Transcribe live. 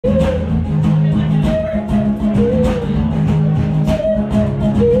So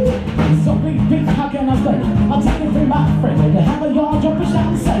big, how can I say? I'm taking from my friend to have a yard jumping shot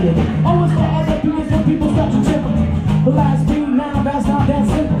and say it. Always for other people, when people start to temper. The last beat now, that's not that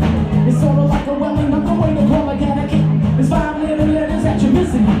simple. It's sort of like a welling up the way to call a canic. It's 5 little letters that you're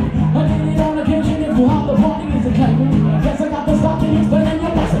missing. I did it on occasion if you how the party is a claiming. Guess I got the stock and explaining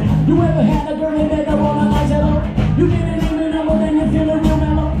your lesson. You ever had a girl and met her on a nice hello? You didn't even know, but then you feel a real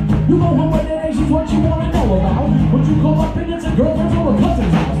mellow. You go home with it, she's what you want to know about. But you call up and it's a girlfriend's or a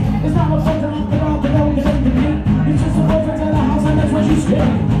cousin's house. It's not a fucking after all, they don't get anything to eat. It's just a girlfriend's at the house and that's what you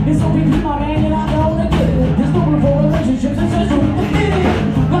scared. It's so big, my man, and I know they get it. There's no room for relationships, it's just room to get it.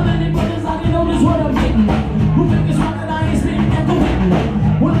 How many brothers I didn't know this what I'm getting? Who think it's right that I ain't spitting and go hitting?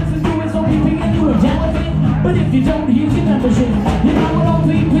 Well, listen to it, so OPP and you are down with it. But if you don't, here's your membership. You know what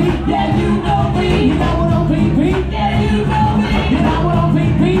OPP? Yeah, you know me. You know what OPP? Yeah, you know me. You know what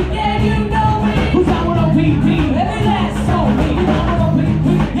OPP? Yeah, you know me. Who's out with OPP? Every last soul. You know what OPP?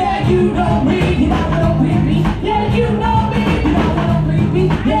 Yeah, you know me. You know what OPP? Yeah, you know me. You know what OPP?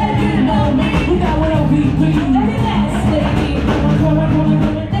 Yeah, you know me. Who's out with OPP? Every last lady. Let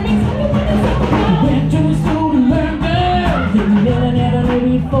me tell you what it's all about. Went to school to learn girls that you never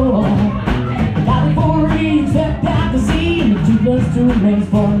knew before. Got it for a reason, stepped out to sea, and the 2 + 2 makes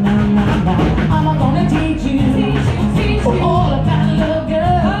 4, 9, 9, 9. I'm gonna teach you for all the kind of love,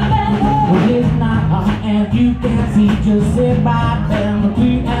 girl. Well, it's not hard, and you can see. Just sit back and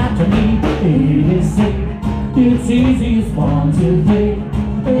repeat after me. ABC, it's easy, it's 1, 2, 3.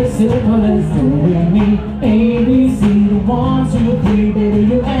 It's simple as doing me. ABC, 1, 2, 3, baby,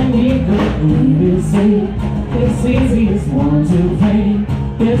 you and me, good. ABC, it's easy, it's 1, 2,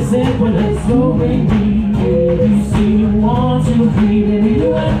 3. It's simple as doing me. ABC, 1, 2, 3, baby,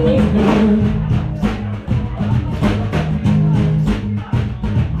 you and me, good.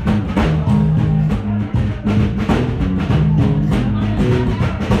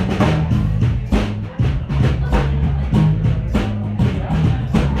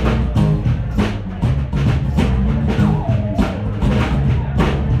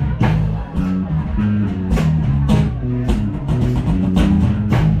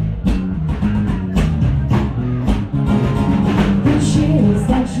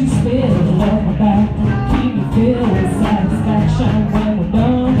 She spills love my back, keep me filled with satisfaction. When we're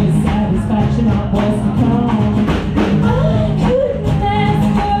done with satisfaction, I was to come. I couldn't ask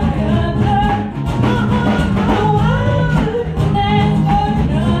for another. Oh, I couldn't ask for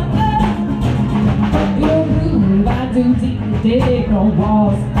another. Your room, I do deep, dig no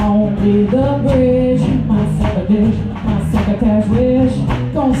walls, only the bridge. My second dish, my secretary's wish.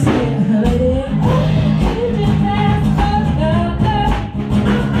 Don't say it, honey.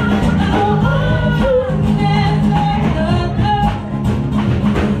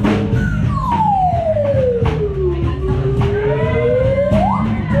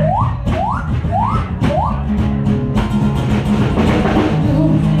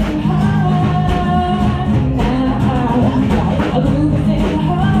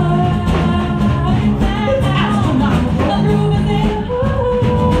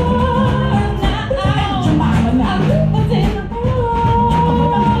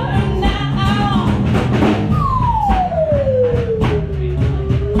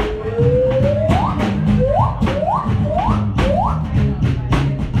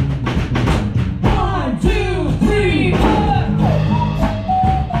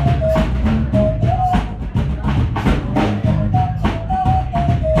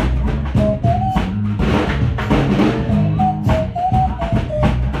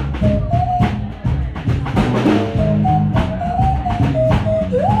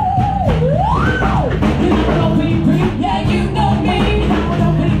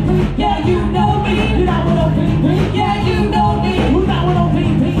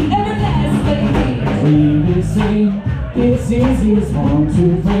 It's easy, it's 1,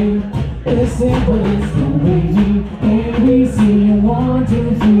 2, 3. It's simple, it's the way we ABC, 1,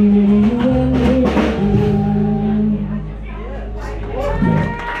 2, 3, you and me.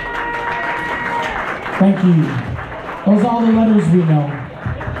 Thank you. Those are all the letters we know.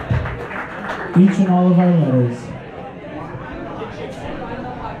 Each and all of our letters.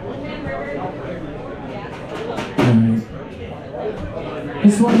 Alright.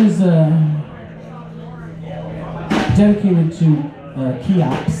 This one is dedicated to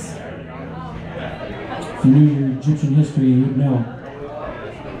Cheops. If you knew your Egyptian history, you would know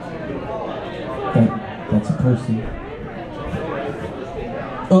that that's a person.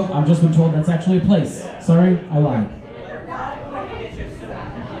 Oh, I've just been told that's actually a place. Sorry, I lied.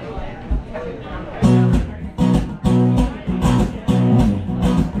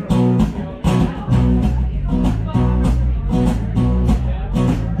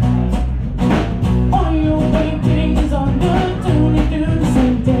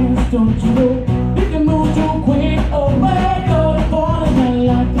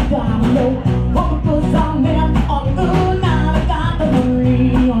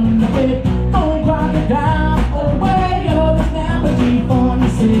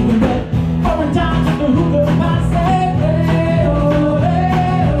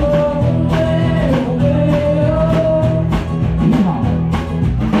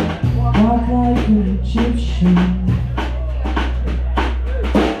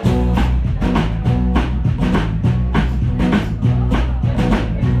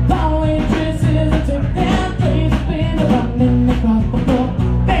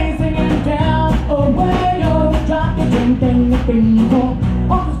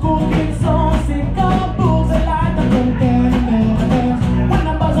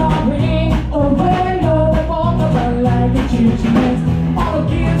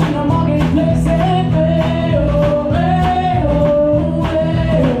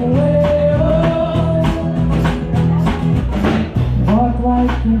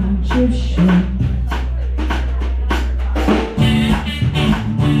 like an Egyptian.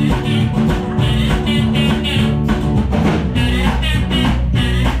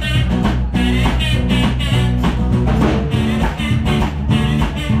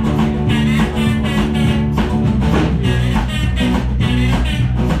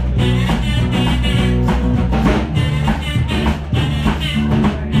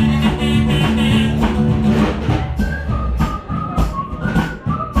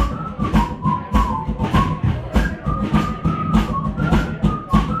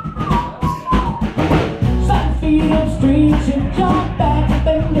 Streets and jump back and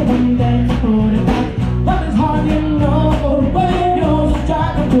bend it and then put it back. Love is hard, you know, when yours is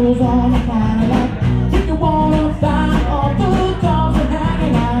driving tools on the planet life. If you wanna find all the cars and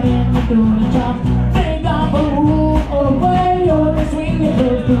hanging out in the doing job, they got the rule away, you're the swinging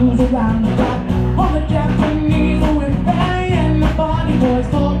those blues around the clock. On the Japanese with bang and the body boys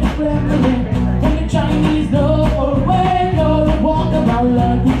talking friendly. When the Chinese know away, you're the walk around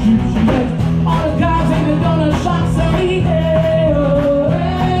like the Egyptians. All the guys ain't gonna shock.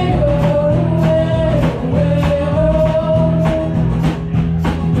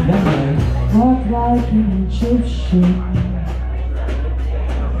 Walk like an Egyptian.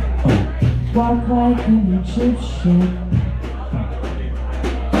 Walk like an Egyptian.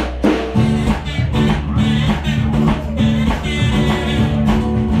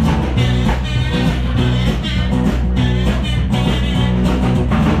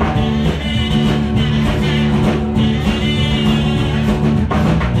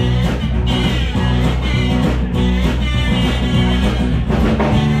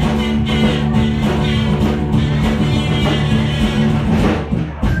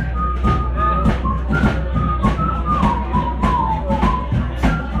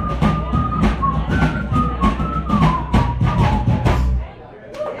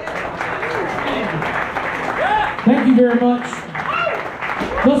 Thank you very much.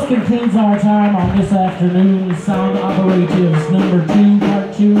 This concludes our time on this afternoon's Sound Operatives number 2,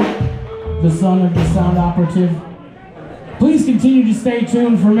 part 2, the Son of the Sound Operative. Please continue to stay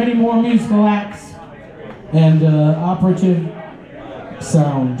tuned for many more musical acts and operative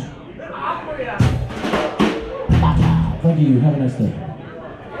sound. Thank you. Have a nice day.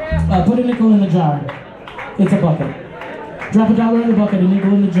 Put a nickel in the jar. It's a bucket. Drop $1 in the bucket, a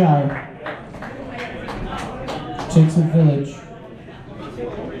nickel in the jar. Takes a village.